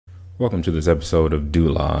Welcome to this episode of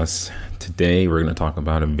Doulas. Today we're going to talk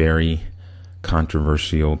about a very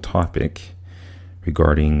controversial topic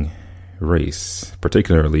regarding race,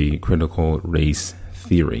 particularly critical race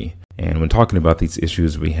theory. And when talking about these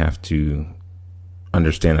issues, we have to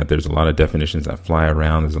understand that there's a lot of definitions that fly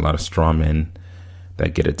around. There's a lot of straw men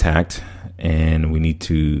that get attacked, and we need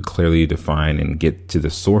to clearly define and get to the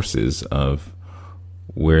sources of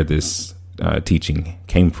where this teaching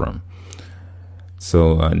came from.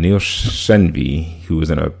 So Neil Shenvi, who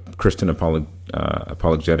was a Christian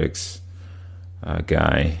apologetics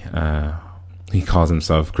guy, he calls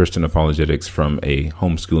himself Christian apologetics from a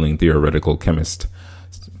homeschooling theoretical chemist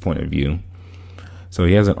point of view. So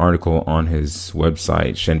he has an article on his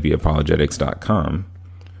website, shenviapologetics.com.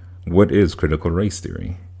 What is critical race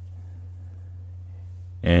theory?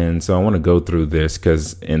 And so I want to go through this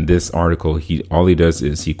because in this article, all he does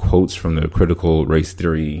is he quotes from the critical race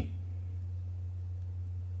theory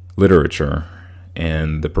literature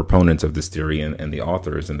and the proponents of this theory and the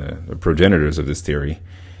authors and the progenitors of this theory,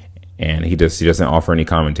 and he doesn't offer any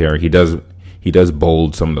commentary. He does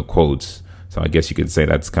bold some of the quotes, so I guess you could say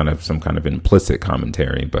that's kind of some kind of implicit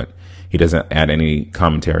commentary, but he doesn't add any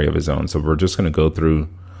commentary of his own. So we're just going to go through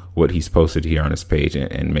what he's posted here on his page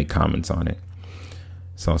and make comments on it.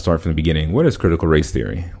 So I'll start from the beginning. What is critical race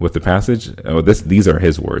theory? With the passage, these are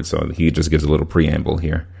his words, so he just gives a little preamble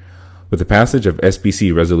here. With the passage of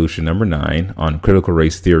SBC Resolution Number 9 on critical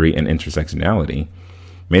race theory and intersectionality,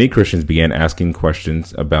 many Christians began asking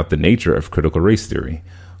questions about the nature of critical race theory.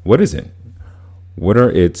 What is it? What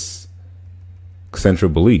are its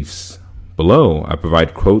central beliefs? Below, I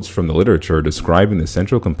provide quotes from the literature describing the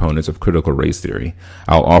central components of critical race theory.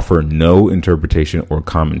 I'll offer no interpretation or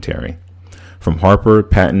commentary. From Harper,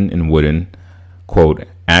 Patton, and Wooden, quote,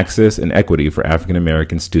 Access and Equity for African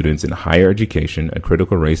American Students in Higher Education, a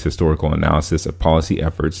Critical Race Historical Analysis of Policy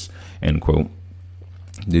Efforts, end quote.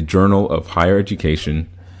 The Journal of Higher Education,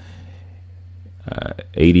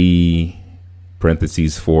 80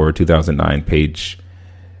 parentheses for 2009, pages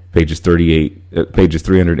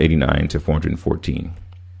 389 to 414.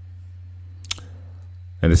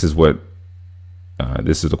 And this is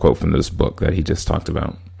a quote from this book that he just talked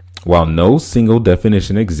about. While no single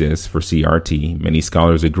definition exists for CRT, many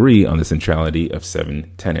scholars agree on the centrality of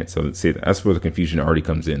 7 tenets. So see, that's where the confusion already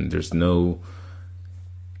comes in. There's no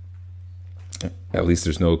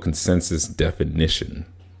consensus definition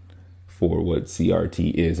for what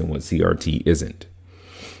CRT is and what CRT isn't.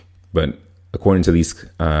 But according to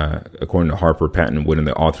Harper, Patton, and Wood, and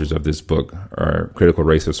the authors of this book, are Critical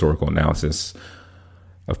Race Historical Analysis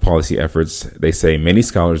of Policy Efforts, they say many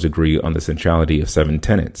scholars agree on the centrality of 7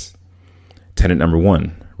 tenets. Tenet number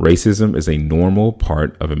 1, racism is a normal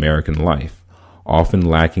part of American life, often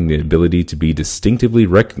lacking the ability to be distinctively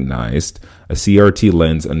recognized. A CRT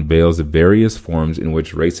lens unveils the various forms in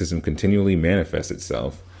which racism continually manifests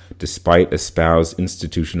itself, despite espoused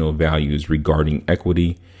institutional values regarding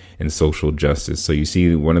equity and social justice. So you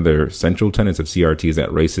see, one of the central tenets of CRT is that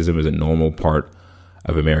racism is a normal part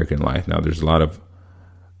of American life. Now, there's a lot of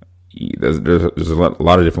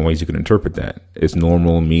different ways you can interpret that. It's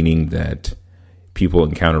normal, meaning that people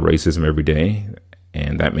encounter racism every day,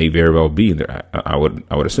 and that may very well be there. I would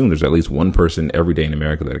assume there's at least one person every day in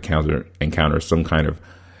America that encounters some kind of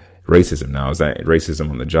racism. Now, is that racism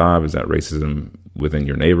on the job? Is that racism within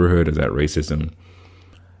your neighborhood? Is that racism,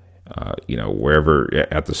 wherever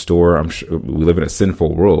at the store? I'm sure we live in a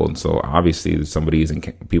sinful world, so obviously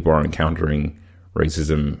people are encountering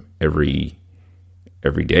racism every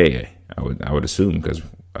day, I would assume, because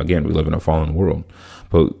again, we live in a fallen world.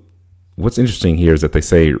 But what's interesting here is that they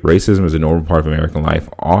say racism is a normal part of American life,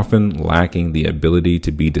 often lacking the ability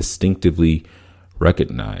to be distinctively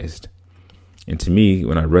recognized. And to me,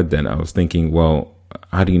 when I read that, I was thinking, well,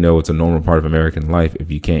 how do you know it's a normal part of American life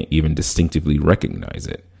if you can't even distinctively recognize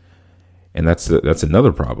it? And that's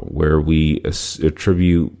another problem, where we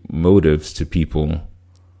attribute motives to people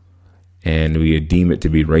and we deem it to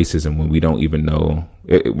be racism when we don't even know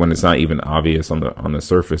when it's not even obvious on the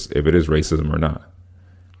surface if it is racism or not.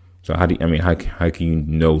 So how can you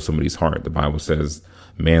know somebody's heart? The Bible says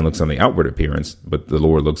man looks on the outward appearance, but the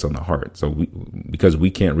Lord looks on the heart. So because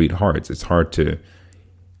we can't read hearts, it's hard to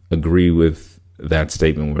agree with that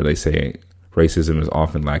statement where they say racism is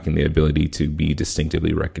often lacking the ability to be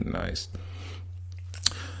distinctively recognized.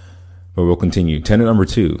 But we'll continue. Tenet number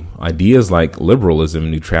 2, ideas like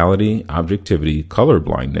liberalism, neutrality, objectivity,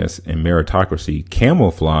 colorblindness, and meritocracy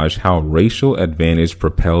camouflage how racial advantage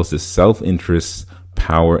propels the self-interest,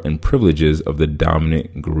 power, and privileges of the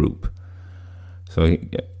dominant group. So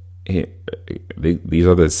these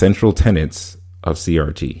are the central tenets of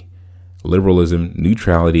CRT. liberalism,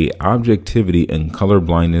 neutrality, objectivity, and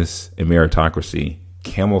colorblindness and meritocracy,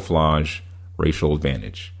 camouflage, racial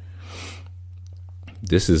advantage.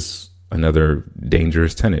 This is another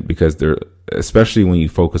dangerous tenet because they're, especially when you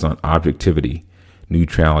focus on objectivity,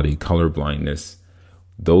 neutrality, colorblindness,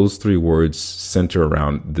 those three words center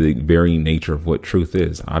around the very nature of what truth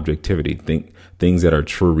is. Objectivity, things that are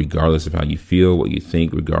true regardless of how you feel, what you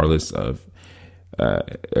think, regardless of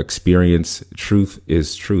experience. Truth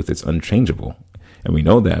is truth. It's unchangeable. And we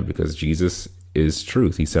know that because Jesus is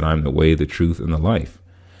truth. He said, I'm the way, the truth, and the life.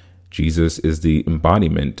 Jesus is the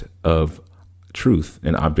embodiment of truth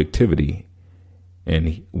and objectivity.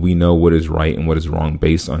 And we know what is right and what is wrong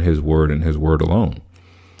based on his word and his word alone.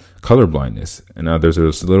 Colorblindness. And now there's a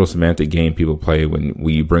little semantic game people play when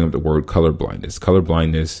we bring up the word colorblindness.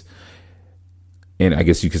 Colorblindness, and I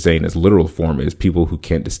guess you could say in its literal form, is people who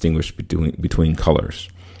can't distinguish between colors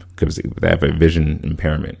because they have a vision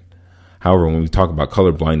impairment. However, when we talk about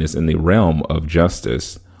colorblindness in the realm of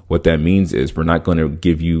justice, what that means is we're not going to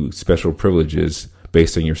give you special privileges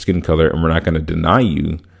based on your skin color, and we're not going to deny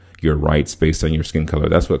you your rights based on your skin color.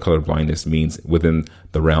 That's what colorblindness means within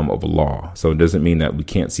the realm of law. So it doesn't mean that we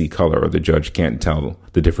can't see color or the judge can't tell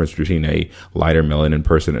the difference between a lighter melanin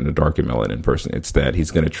person and a darker melanin person. It's that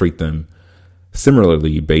he's going to treat them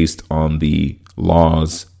similarly based on the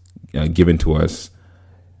laws given to us.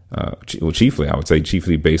 Chiefly, I would say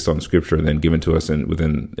chiefly based on scripture and then given to us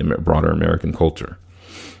within broader American culture.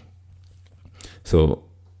 So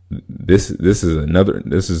this is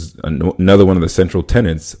another one of the central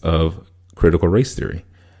tenets of critical race theory.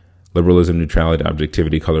 Liberalism, neutrality,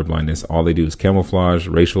 objectivity, colorblindness, all they do is camouflage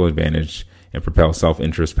racial advantage and propel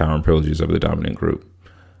self-interest, power, and privileges of the dominant group.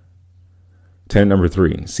 Tenet number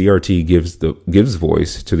 3, CRT gives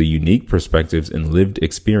voice to the unique perspectives and lived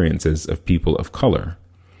experiences of people of color.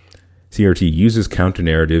 CRT uses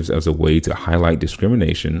counter-narratives as a way to highlight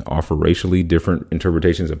discrimination, offer racially different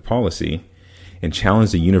interpretations of policy, and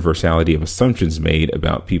challenge the universality of assumptions made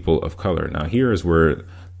about people of color. Now, here is where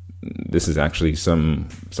this is actually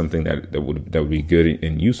something that would be good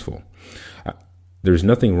and useful. There's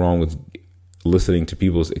nothing wrong with listening to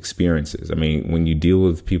people's experiences. I mean, when you deal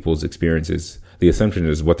with people's experiences, the assumption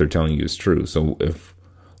is what they're telling you is true. So if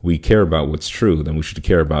we care about what's true, then we should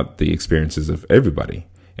care about the experiences of everybody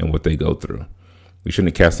and what they go through. We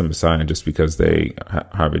shouldn't cast them aside just because they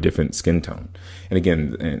have a different skin tone. And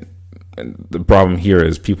again, and the problem here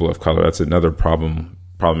is people of color. That's another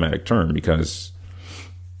problematic term because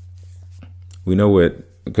we know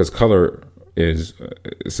because color is,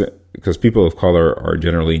 because people of color are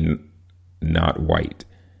generally not white.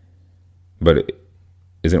 But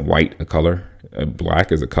isn't white a color?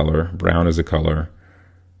 Black is a color. Brown is a color.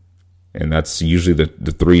 And that's usually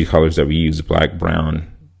the three colors that we use: black,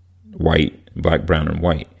 brown, white, black, brown, and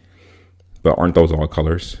white. But aren't those all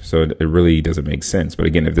colors? So it really doesn't make sense. But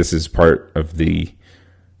again, if this is part of the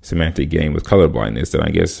semantic game with colorblindness, then I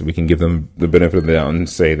guess we can give them the benefit of the doubt and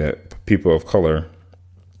say that people of color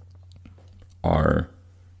are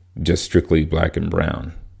just strictly black and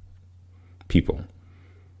brown people.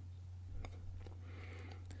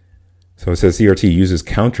 So it says CRT uses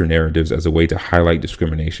counter narratives as a way to highlight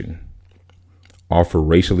discrimination, offer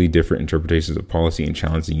racially different interpretations of policy, and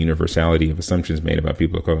challenge the universality of assumptions made about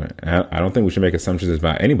people of color. I don't think we should make assumptions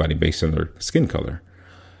about anybody based on their skin color.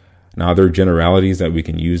 Now, there are generalities that we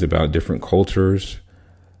can use about different cultures,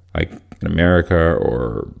 like in America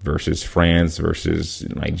or versus France versus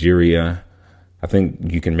Nigeria. I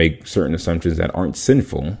think you can make certain assumptions that aren't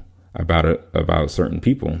sinful about certain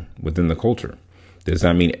people within the culture. Does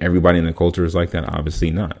that mean everybody in the culture is like that?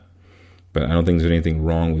 Obviously not. But I don't think there's anything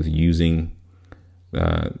wrong with using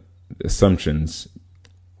assumptions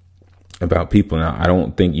about people. Now, I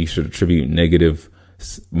don't think you should attribute negative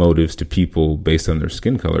motives to people based on their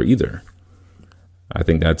skin color either. I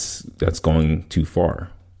think that's going too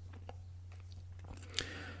far.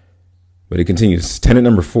 But it continues. Tenet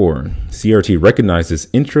number 4, CRT recognizes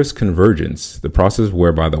interest convergence, the process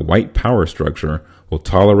whereby the white power structure will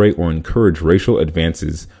tolerate or encourage racial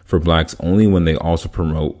advances for blacks only when they also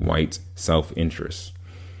promote white self-interest.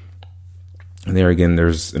 And there again,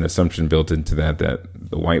 there's an assumption built into that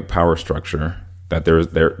the white power structure, that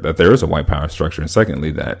there is a white power structure, and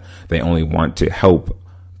secondly, that they only want to help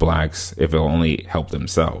blacks if it'll only help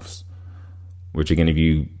themselves. Which again, if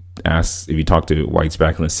you talk to whites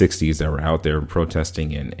back in the 60s that were out there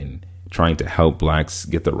protesting and trying to help blacks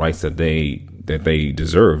get the rights that they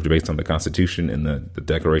deserved based on the Constitution and the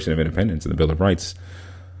Declaration of Independence and the Bill of Rights,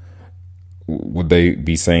 would they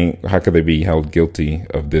be saying, how could they be held guilty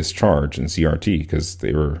of this charge in CRT? Because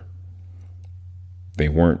they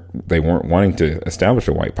They weren't wanting to establish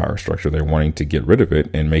a white power structure. They're wanting to get rid of it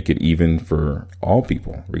and make it even for all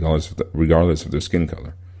people, regardless of their skin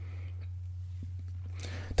color.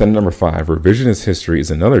 Tenet number 5, revisionist history is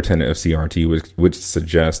another tenet of CRT, which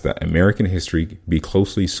suggests that American history be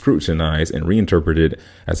closely scrutinized and reinterpreted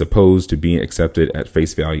as opposed to being accepted at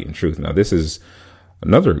face value and truth. Now, this is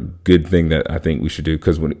another good thing that I think we should do,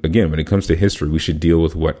 because when it comes to history, we should deal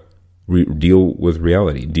with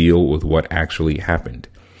reality, deal with what actually happened.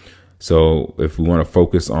 So if we want to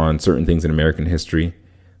focus on certain things in American history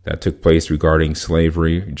that took place regarding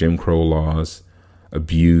slavery, Jim Crow laws,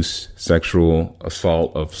 abuse, sexual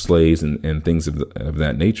assault of slaves, and things of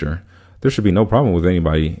that nature, there should be no problem with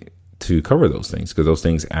anybody to cover those things, because those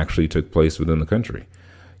things actually took place within the country.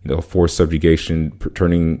 Forced subjugation,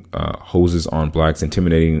 turning hoses on blacks,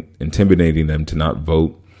 intimidating them to not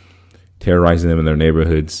vote, terrorizing them in their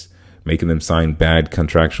neighborhoods, making them sign bad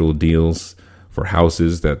contractual deals for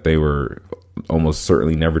houses that they were almost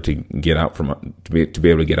certainly never to get out from, to be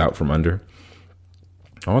able to get out from under.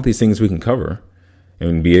 All these things we can cover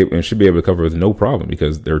and should be able to cover with no problem,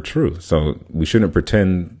 because they're true. So we shouldn't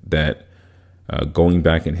pretend that going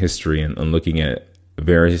back in history and looking at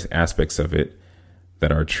various aspects of it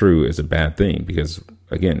that are true is a bad thing, because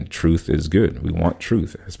again, truth is good. We want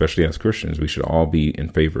truth, especially as Christians. We should all be in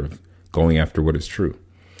favor of going after what is true.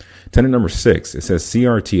 Tenet number 6, it says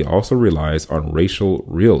CRT also relies on racial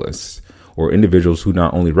realists, or individuals who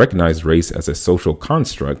not only recognize race as a social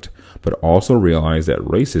construct, but also realize that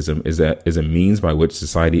racism is a means by which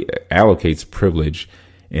society allocates privilege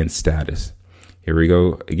and status. Here we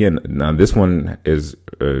go again. Now, this one is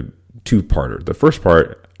a two-parter. The first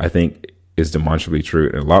part, I think, is demonstrably true,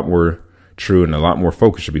 and a lot more true, and a lot more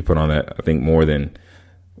focus should be put on that, I think, more than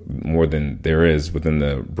there is within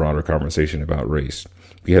the broader conversation about race,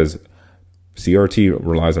 because CRT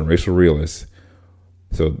relies on racial realists.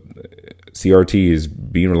 So CRT is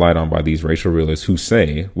being relied on by these racial realists who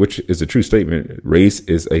say, which is a true statement, race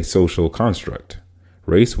is a social construct.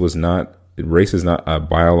 Race is not a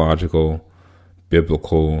biological,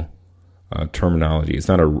 biblical terminology. It's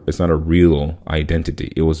not a real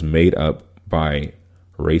identity. It was made up by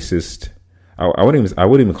racist. I wouldn't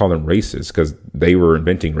even call them racist, because they were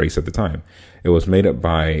inventing race at the time. It was made up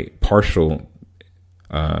by partial,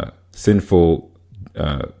 sinful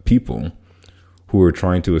people who were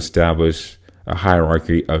trying to establish a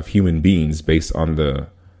hierarchy of human beings based on the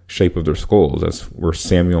shape of their skulls. That's where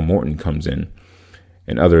Samuel Morton comes in,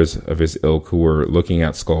 and others of his ilk, who were looking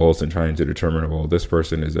at skulls and trying to determine, well, this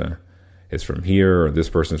person is from here, or this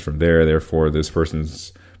person's from there, therefore this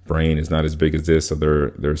person's brain is not as big as this, so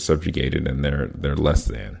they're subjugated and they're less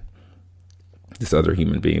than this other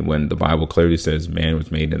human being, when the Bible clearly says man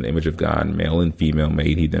was made in the image of God, male and female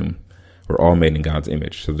made he them. We're all made in God's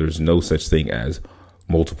image. So there's no such thing as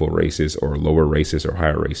multiple races or lower races or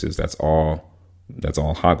higher races. That's all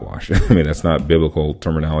hogwash. I mean, that's not biblical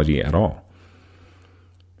terminology at all.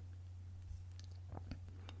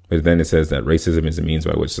 But then it says that racism is a means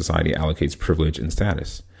by which society allocates privilege and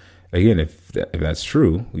status. Again, if that's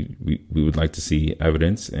true, we would like to see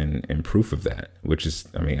evidence and proof of that, which is,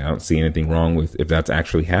 I mean, I don't see anything wrong with if that's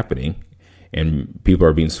actually happening and people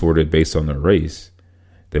are being sorted based on their race,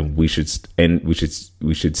 then we should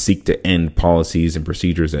seek to end policies and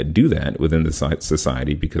procedures that do that within the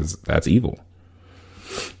society, because that's evil.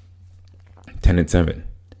 Tenet 7.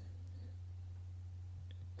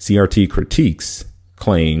 CRT critiques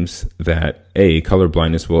claims that A,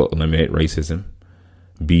 colorblindness will eliminate racism.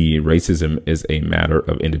 B, racism is a matter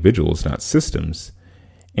of individuals, not systems.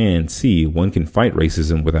 And C, one can fight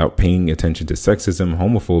racism without paying attention to sexism,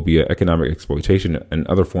 homophobia, economic exploitation, and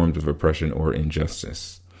other forms of oppression or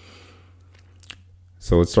injustice.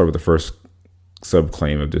 So let's start with the first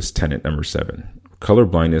subclaim of this tenet number 7.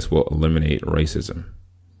 Colorblindness will eliminate racism.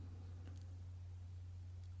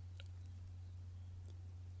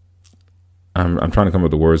 I'm trying to come up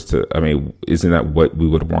with the words to, I mean, isn't that what we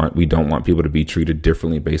would want? We don't want people to be treated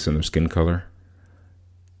differently based on their skin color.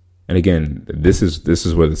 And again, this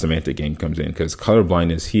is where the semantic game comes in, because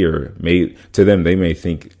colorblindness here they may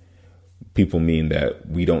think people mean that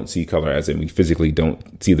we don't see color, as in we physically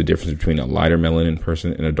don't see the difference between a lighter melanin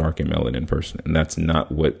person and a darker melanin person. And that's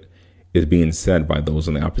not what is being said by those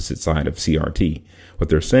on the opposite side of CRT. What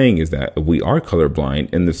they're saying is that we are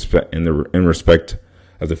colorblind in respect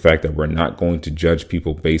of the fact that we're not going to judge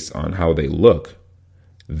people based on how they look.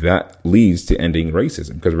 That leads to ending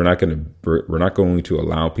racism, because we're not going to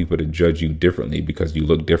allow people to judge you differently because you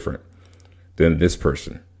look different than this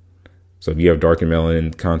person. So if you have dark and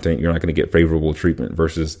melanin content, you're not going to get favorable treatment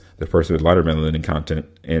versus the person with lighter melanin content,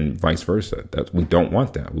 and vice versa. We don't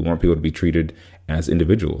want that. We want people to be treated as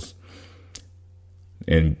individuals.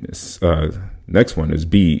 And next one is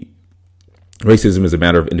B. Racism is a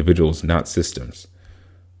matter of individuals, not systems.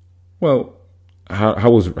 Well,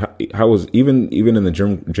 how was even in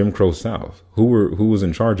the Jim Crow South, who was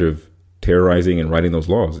in charge of terrorizing and writing those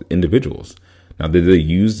laws? Individuals. Now, did they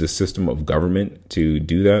use the system of government to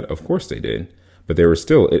do that? Of course they did. But there were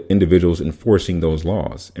still individuals enforcing those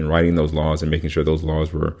laws and writing those laws and making sure those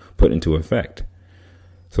laws were put into effect.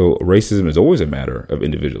 So racism is always a matter of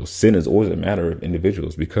individuals. Sin is always a matter of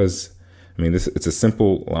individuals because, I mean, it's a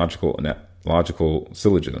simple logical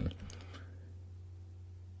syllogism.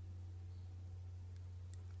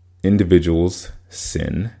 Individuals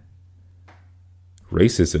sin.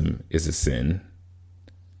 Racism is a sin.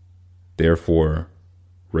 Therefore,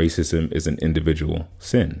 racism is an individual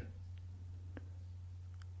sin.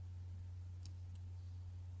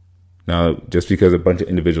 Now, just because a bunch of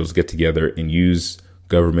individuals get together and use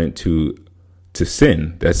government to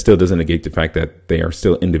sin, that still doesn't negate the fact that they are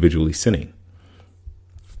still individually sinning.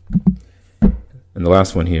 And the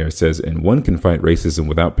last one here says, and one can fight racism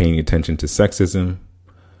without paying attention to sexism,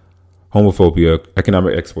 homophobia,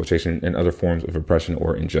 economic exploitation, and other forms of oppression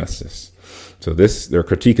or injustice. So they're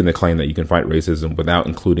critiquing the claim that you can fight racism without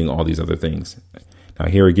including all these other things. Now,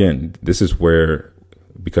 here again, this is where,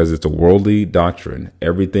 because it's a worldly doctrine,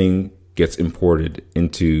 everything gets imported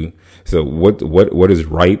into. So what is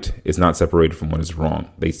right is not separated from what is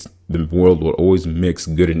wrong. The world will always mix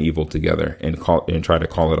good and evil together and try to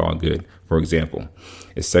call it all good. For example,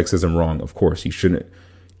 is sexism wrong? Of course, you shouldn't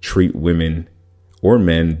treat women or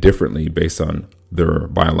men differently based on their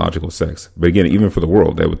biological sex. But again, even for the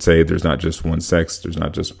world, they would say there's not just one sex, there's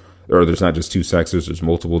not just two sexes, there's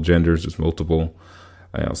multiple genders, there's multiple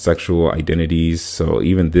sexual identities. So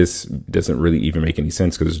even this doesn't really even make any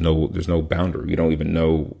sense because there's no boundary. You don't even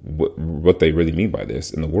know what they really mean by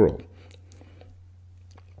this in the world.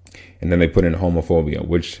 And then they put in homophobia,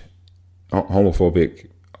 which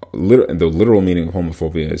the literal meaning of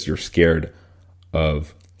homophobia is you're scared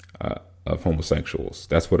of homosexuals.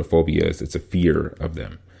 That's what a phobia is. It's a fear of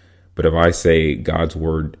them. But if I say God's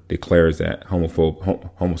word declares that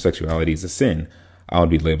homosexuality is a sin, I'll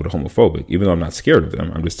be labeled homophobic. Even though I'm not scared of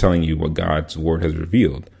them, I'm just telling you what God's word has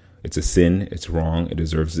revealed. It's a sin. It's wrong. It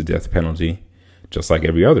deserves the death penalty, just like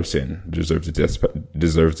every other sin deserves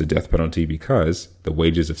the death penalty because the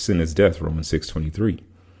wages of sin is death. Romans 6:23.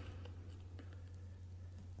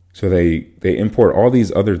 So they import all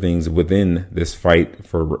these other things within this fight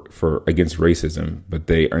for against racism, but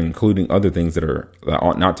they are including other things that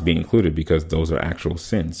ought not to be included because those are actual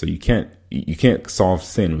sins. So you can't solve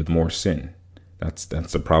sin with more sin. That's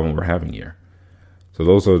the problem we're having here. So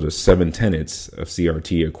those are the 7 tenets of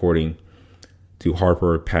CRT according to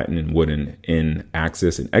Harper, Patton, and Wooden in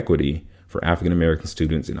Access and Equity for African American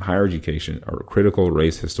Students in Higher Education, a critical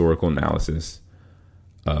race historical analysis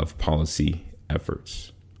of policy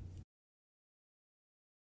efforts.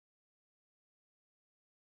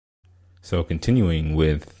 So continuing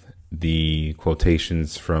with the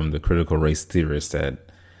quotations from the critical race theorist that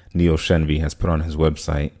Neil Shenvi has put on his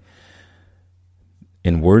website.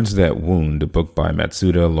 In Words That Wound, a book by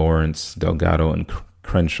Matsuda, Lawrence, Delgado, and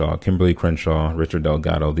Crenshaw, Kimberly Crenshaw, Richard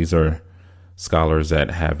Delgado, these are scholars that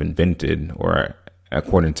have invented, or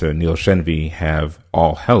according to Neil Shenvi, have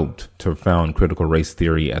all helped to found critical race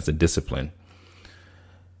theory as a discipline.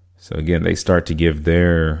 So again, they start to give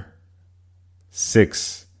their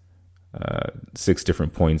six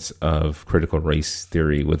different points of critical race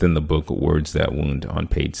theory within the book Words That Wound on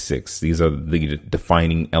page 6. These are the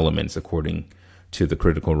defining elements according to the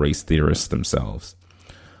critical race theorists themselves.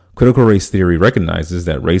 Critical race theory recognizes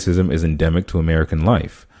that racism is endemic to American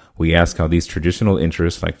life. We ask how these traditional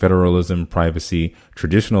interests like federalism, privacy,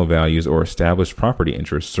 traditional values, or established property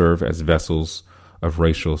interests serve as vessels of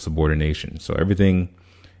racial subordination. So everything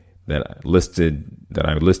that I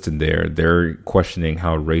listed there, they're questioning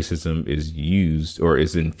how racism is used or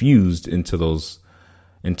is infused into those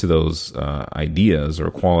ideas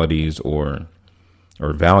or qualities or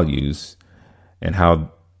values, and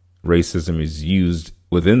how racism is used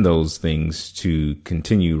within those things to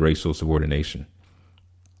continue racial subordination.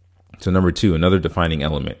 So number 2, another defining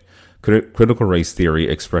element. Critical race theory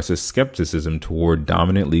expresses skepticism toward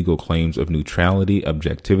dominant legal claims of neutrality,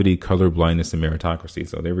 objectivity, colorblindness, and meritocracy.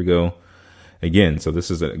 So there we go. Again, so this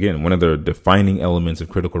is, again, one of the defining elements of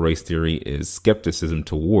critical race theory is skepticism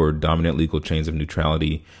toward dominant legal chains of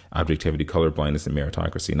neutrality, objectivity, colorblindness, and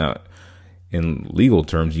meritocracy. Now, in legal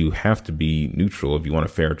terms, you have to be neutral if you want a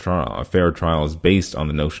fair trial. A fair trial is based on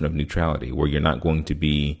the notion of neutrality, where you're not going to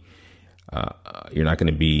be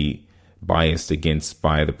biased against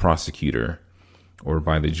by the prosecutor or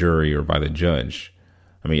by the jury or by the judge.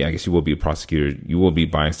 I mean, I guess you will be a prosecutor. You will be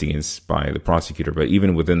biased against by the prosecutor, but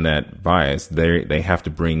even within that bias, they have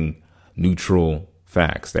to bring neutral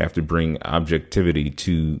facts. They have to bring objectivity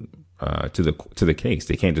to the case.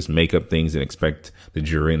 They can't just make up things and expect the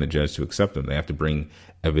jury and the judge to accept them. They have to bring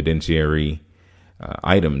evidentiary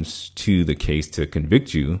items to the case to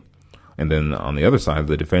convict you. And then on the other side,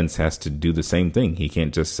 the defense has to do the same thing. He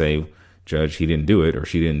can't just say, Judge, he didn't do it or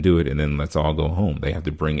she didn't do it, and then let's all go home. They have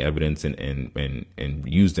to bring evidence and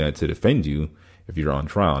use that to defend you if you're on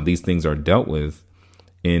trial. And these things are dealt with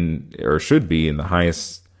or should be in the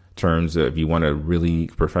highest terms. If you want a really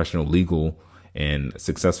professional, legal, and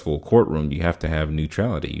successful courtroom, you have to have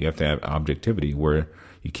neutrality. You have to have objectivity, where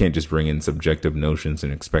you can't just bring in subjective notions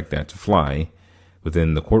and expect that to fly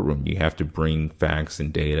within the courtroom. You have to bring facts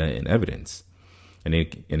and data and evidence. And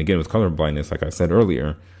again, with colorblindness, like I said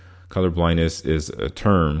earlier, colorblindness is a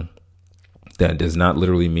term that does not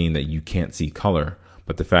literally mean that you can't see color.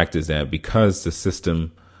 But the fact is that because the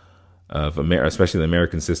system of America, especially the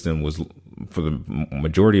American system, was for the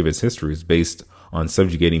majority of its history is based on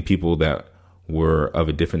subjugating people that were of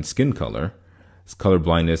a different skin color.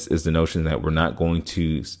 Colorblindness is the notion that we're not going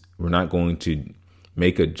to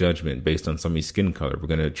make a judgment based on somebody's skin color. We're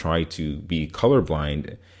going to try to be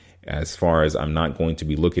colorblind as far as I'm not going to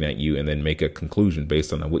be looking at you and then make a conclusion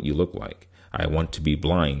based on what you look like. I want to be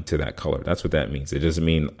blind to that color. That's what that means. It doesn't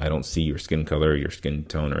mean I don't see your skin color, your skin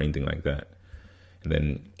tone, or anything like that. And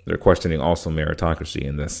then they're questioning also meritocracy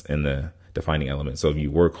in the defining element. So if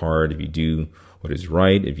you work hard, if you do what is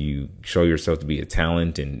right, if you show yourself to be a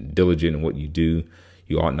talent and diligent in what you do,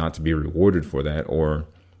 you ought not to be rewarded for that, or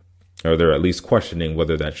they're at least questioning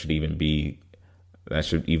whether that should even be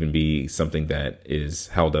something that is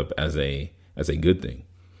held up as a good thing.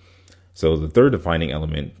 So the third defining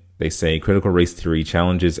element, they say critical race theory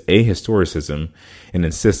challenges ahistoricism and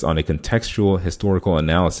insists on a contextual historical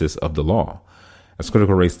analysis of the law. As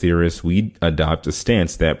critical race theorists, we adopt a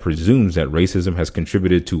stance that presumes that racism has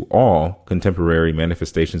contributed to all contemporary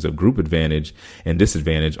manifestations of group advantage and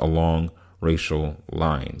disadvantage along racial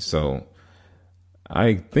lines. So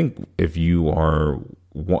I think if you are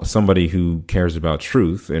somebody who cares about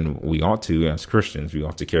truth, and we ought to, as Christians, we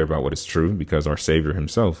ought to care about what is true, because our Savior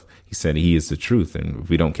himself, he said he is the truth. And if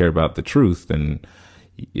we don't care about the truth, then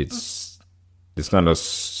it's not a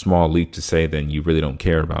small leap to say then you really don't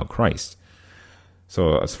care about Christ.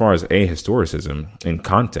 So as far as ahistoricism in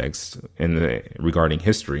context regarding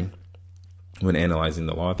history, when analyzing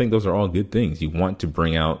the law, I think those are all good things. You want to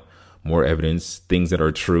bring out more evidence, things that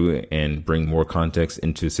are true, and bring more context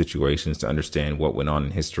into situations to understand what went on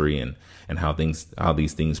in history and how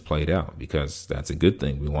these things played out, because that's a good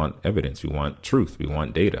thing. We want evidence. We want truth. We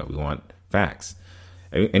want data. We want facts.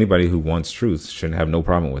 Anybody who wants truth should have no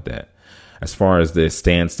problem with that. As far as the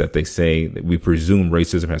stance that they say that we presume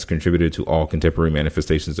racism has contributed to all contemporary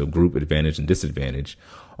manifestations of group advantage and disadvantage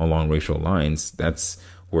along racial lines, that's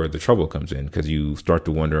where the trouble comes in, because you start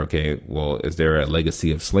to wonder, okay, well, is there a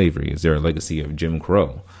legacy of slavery? Is there a legacy of Jim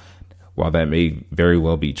Crow? While that may very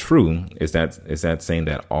well be true, is that saying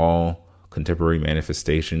that all contemporary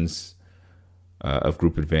manifestations of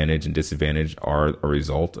group advantage and disadvantage are a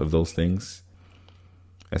result of those things?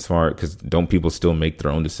 Because don't people still make their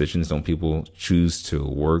own decisions? Don't people choose to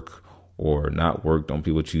work or not work? Don't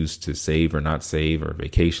people choose to save or not save, or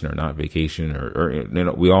vacation or not vacation? Or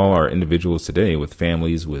we all are individuals today with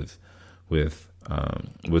families, with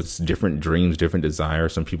different dreams, different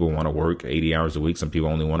desires. Some people want to work 80 hours a week. Some people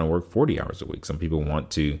only want to work 40 hours a week. Some people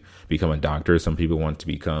want to become a doctor. Some people want to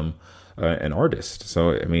become an artist.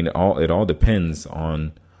 So, I mean, it all depends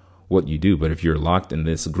on what you do. But if you're locked in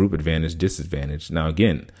this group advantage, disadvantage, now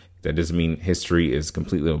again, that doesn't mean history is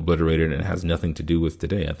completely obliterated and has nothing to do with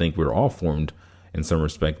today. I think we're all formed in some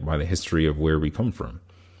respect by the history of where we come from.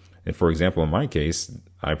 And for example, in my case,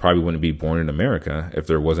 I probably wouldn't be born in America if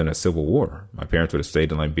there wasn't a civil war. My parents would have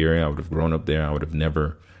stayed in Liberia. I would have grown up there. I would have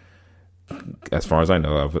never, as far as I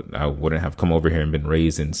know, I wouldn't have come over here and been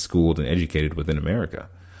raised and schooled and educated within America.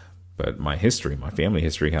 But my family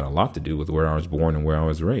history had a lot to do with where I was born and where I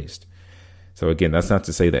was raised. So again, that's not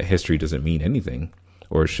to say that history doesn't mean anything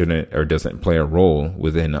or shouldn't or doesn't play a role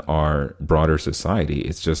within our broader society.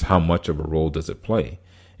 It's just how much of a role does it play?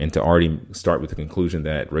 And to already start with the conclusion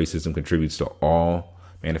that racism contributes to all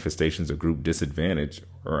manifestations of group disadvantage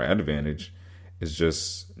or advantage is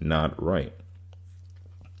just not right.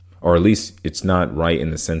 Or at least it's not right in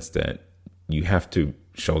the sense that you have to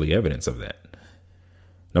show the evidence of that.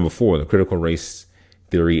 Number 4, the critical race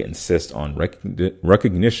theory insists on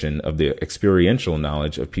recognition of the experiential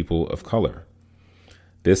knowledge of people of color.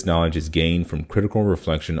 This knowledge is gained from critical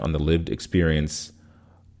reflection on the lived experience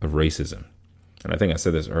of racism. And I think I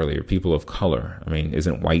said this earlier, people of color. I mean,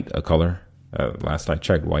 isn't white a color? Last I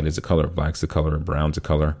checked, white is a color, black's a color, and brown's a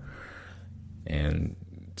color. And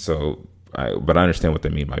so, but I understand what they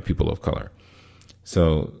mean by people of color.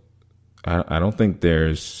 So I don't think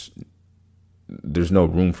there's no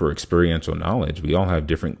room for experiential knowledge. We all have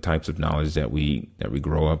different types of knowledge that we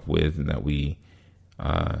grow up with, and that we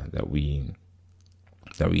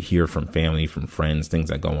hear from family, from friends, things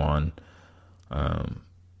that go on.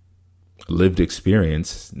 Lived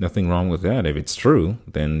experience, nothing wrong with that. If it's true,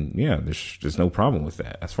 then yeah, there's no problem with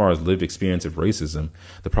that. As far as lived experience of racism,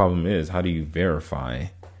 the problem is, how do you verify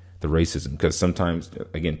the racism? Because sometimes,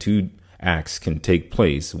 again, two acts can take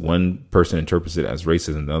place. One person interprets it as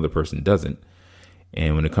racism, the other person doesn't.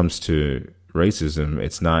 And when it comes to racism,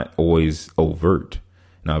 it's not always overt.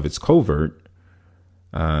 Now, if it's covert,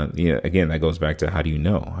 again, that goes back to, how do you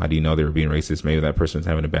know? How do you know they were being racist? Maybe that person's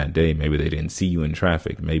having a bad day. Maybe they didn't see you in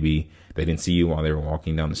traffic. Maybe they didn't see you while they were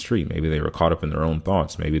walking down the street. Maybe they were caught up in their own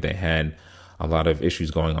thoughts. Maybe they had a lot of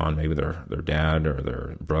issues going on. Maybe their dad or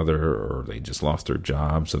their brother, or they just lost their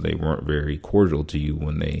job, so they weren't very cordial to you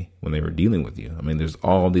when they were dealing with you. I mean, there's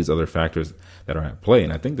all these other factors that are at play.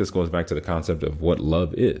 And I think this goes back to the concept of what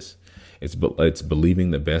love is. It's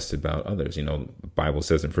believing the best about others. You know, the Bible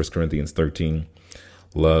says in 1 Corinthians 13,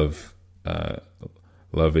 love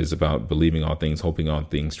is about believing all things, hoping all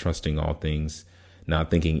things, trusting all things,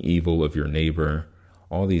 not thinking evil of your neighbor.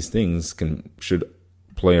 All these things should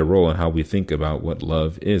play a role in how we think about what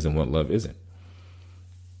love is and what love isn't.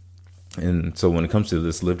 And so when it comes to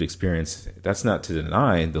this lived experience, that's not to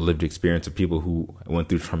deny the lived experience of people who went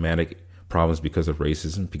through traumatic problems because of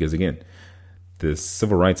racism. Because again, the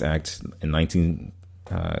Civil Rights Act in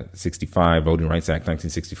 1965, Voting Rights Act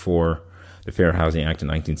 1964, the Fair Housing Act in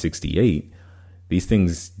 1968, these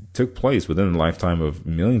things took place within the lifetime of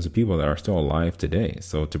millions of people that are still alive today.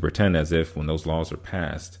 So to pretend as if when those laws were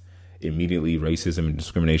passed, immediately racism and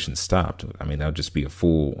discrimination stopped, I mean, that would just be a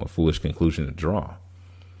foolish conclusion to draw.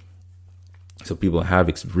 So people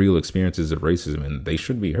have real experiences of racism, and they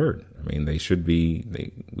should be heard. I mean,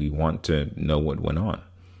 we want to know what went on.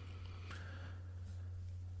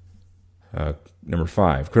 Number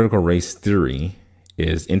 5, critical race theory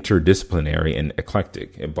is interdisciplinary and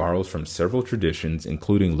eclectic. It borrows from several traditions,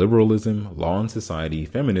 including liberalism, law and society,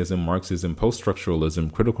 feminism, Marxism,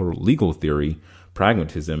 post-structuralism, critical legal theory,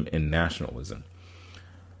 pragmatism, and nationalism.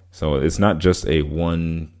 So it's not just a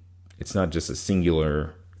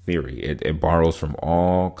singular theory. It borrows from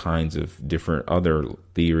all kinds of different other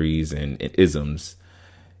theories and isms,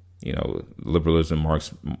 you know, liberalism,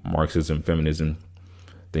 Marxism, feminism,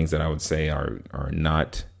 things that I would say are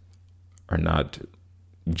not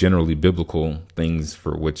generally biblical things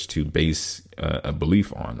for which to base a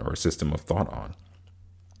belief on or a system of thought on.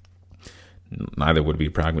 Neither would be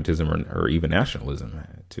pragmatism or even nationalism.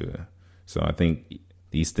 So I think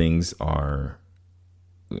these things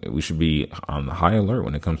we should be on the high alert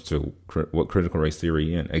when it comes to what critical race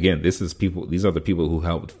theory is. Again, these are the people who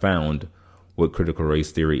helped found what critical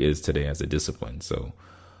race theory is today as a discipline. So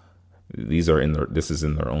this is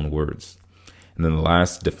in their own words. And then the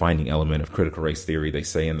last defining element of critical race theory, they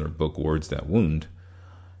say in their book, Words That Wound,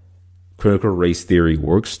 critical race theory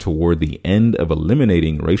works toward the end of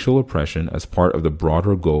eliminating racial oppression as part of the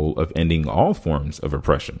broader goal of ending all forms of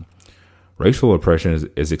oppression. Racial oppression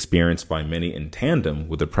is experienced by many in tandem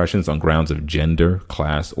with oppressions on grounds of gender,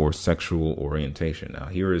 class, or sexual orientation. Now,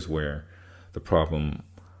 here is where the problem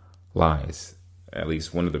lies. At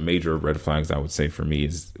least one of the major red flags I would say for me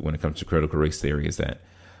is when it comes to critical race theory is that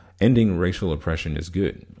ending racial oppression is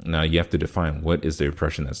good. Now, you have to define what is the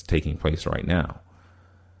oppression that's taking place right now.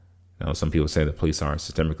 Now, some people say the police are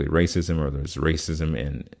systemically racism, or there's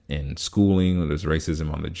racism in schooling, or there's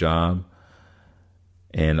racism on the job.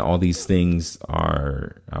 And all these things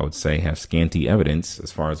are, I would say, have scanty evidence.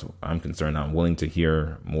 As far as I'm concerned, I'm willing to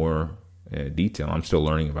hear more detail. I'm still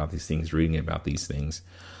learning about these things, reading about these things.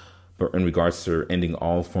 But in regards to ending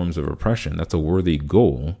all forms of oppression, that's a worthy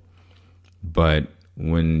goal. But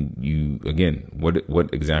when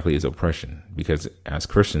what exactly is oppression? Because as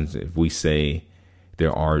Christians, if we say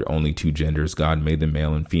there are only two genders, God made them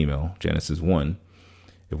male and female, Genesis 1.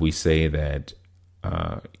 If we say that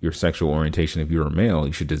your sexual orientation, if you're a male,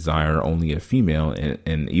 you should desire only a female,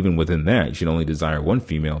 and even within that, you should only desire one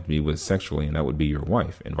female to be with sexually, and that would be your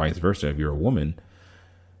wife, and vice versa. If you're a woman,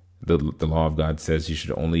 the law of God says you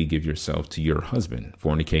should only give yourself to your husband.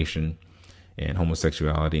 Fornication and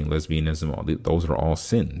homosexuality and lesbianism, those are all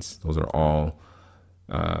sins. Those are all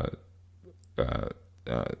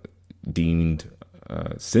deemed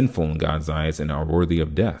sinful in God's eyes and are worthy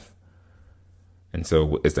of death. And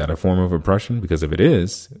so is that a form of oppression? Because if it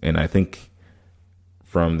is, and I think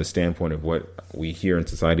from the standpoint of what we hear in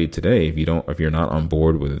society today, if you're not on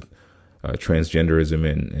board with transgenderism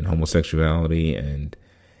and homosexuality and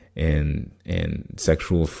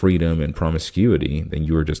sexual freedom and promiscuity, then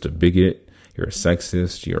you are just a bigot, you're a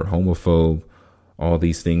sexist, you're a homophobe, all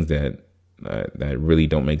these things that really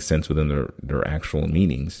don't make sense within their actual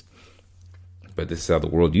meanings. But this is how the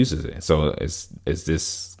world uses it. So is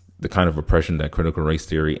this the kind of oppression that critical race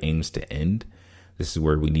theory aims to end? This is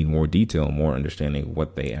where we need more detail, more understanding of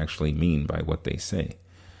what they actually mean by what they say.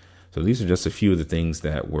 So these are just a few of the things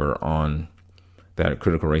that that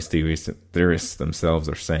critical race theorists themselves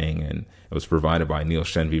are saying, and it was provided by Neil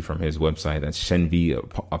Shenvi from his website. That's Shenvi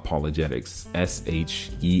Apologetics,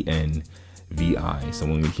 SHENVI. So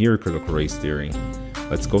when we hear critical race theory,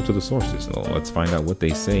 let's go to the sources. Let's find out what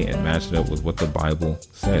they say and match it up with what the Bible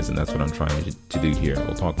says, and that's what I'm trying to do here.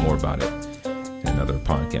 We'll talk more about it in another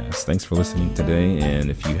podcast. Thanks for listening today, and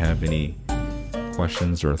if you have any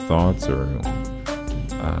questions or thoughts, or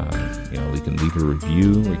you can leave a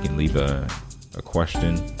review, or you can leave a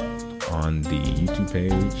question on the YouTube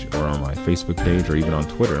page or on my Facebook page or even on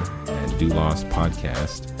Twitter at Doulos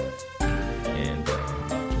Podcast, and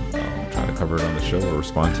I'll try to cover it on the show or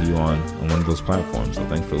respond to you on one of those platforms. So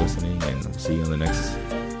thanks for listening, and we'll see you on the next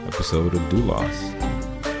episode of Doulos.